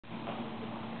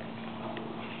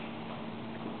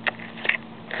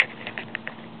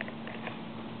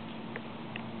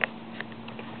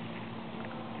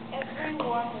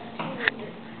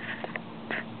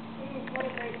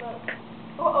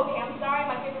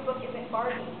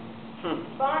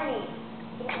Barney.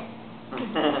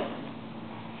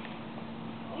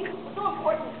 It's so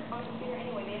important on the computer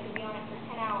anyway. They have to be on it for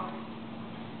 10 hours.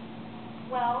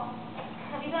 Well,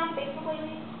 have you been on Facebook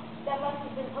lately? That bus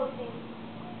has been posting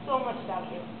so much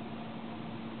about you.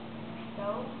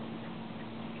 So?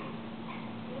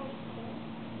 You don't care?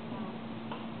 No.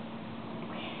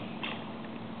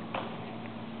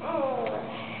 Okay.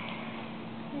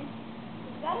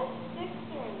 Is that a 6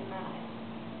 or a 9?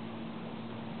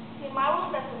 See, in my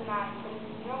world that's a 9, but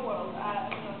in your world, I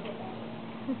don't know what that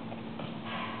is.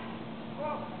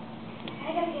 Well,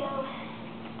 I gotta go.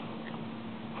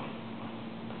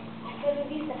 I gotta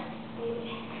visa,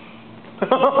 baby.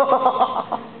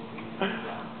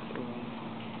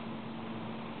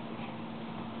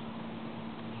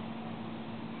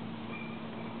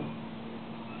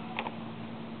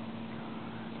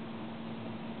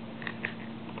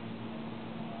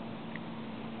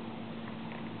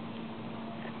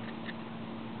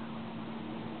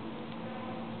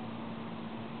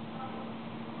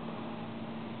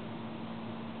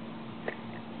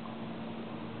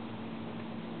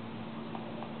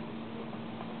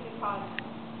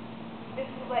 This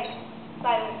is like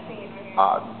silent scene right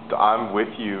here. I'm with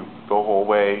you the whole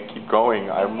way. Keep going.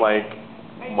 I'm like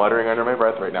muttering under my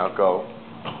breath right now. Go.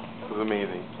 This is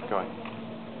amazing. Keep going.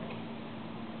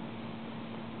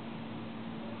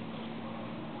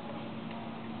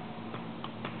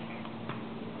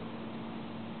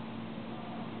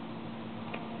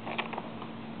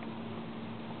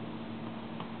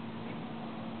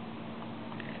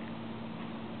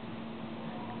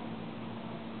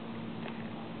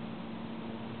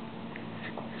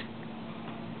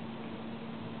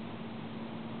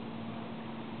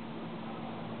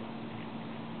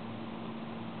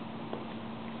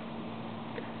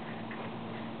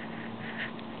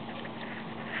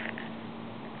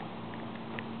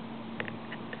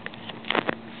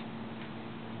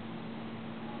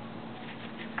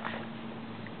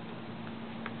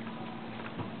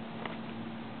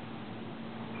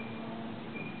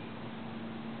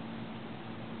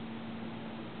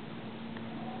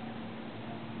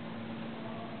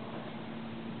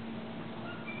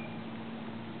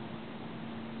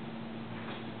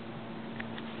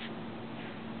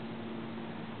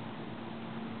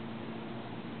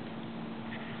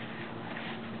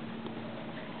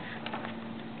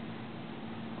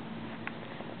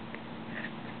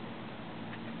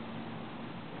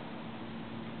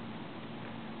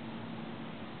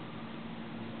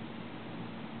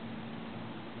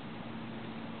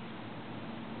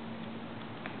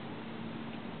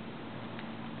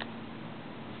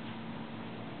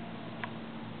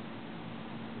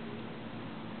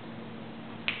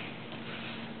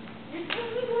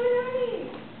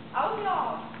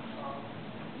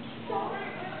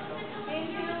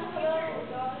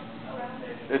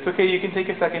 It's okay, you can take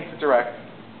a second to direct.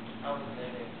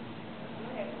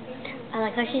 I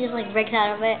like how she just like breaks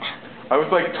out of it. I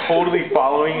was like totally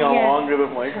following along with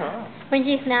him like, huh. When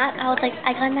she snapped, I was like,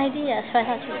 I got an idea, so I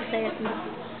thought she would say it.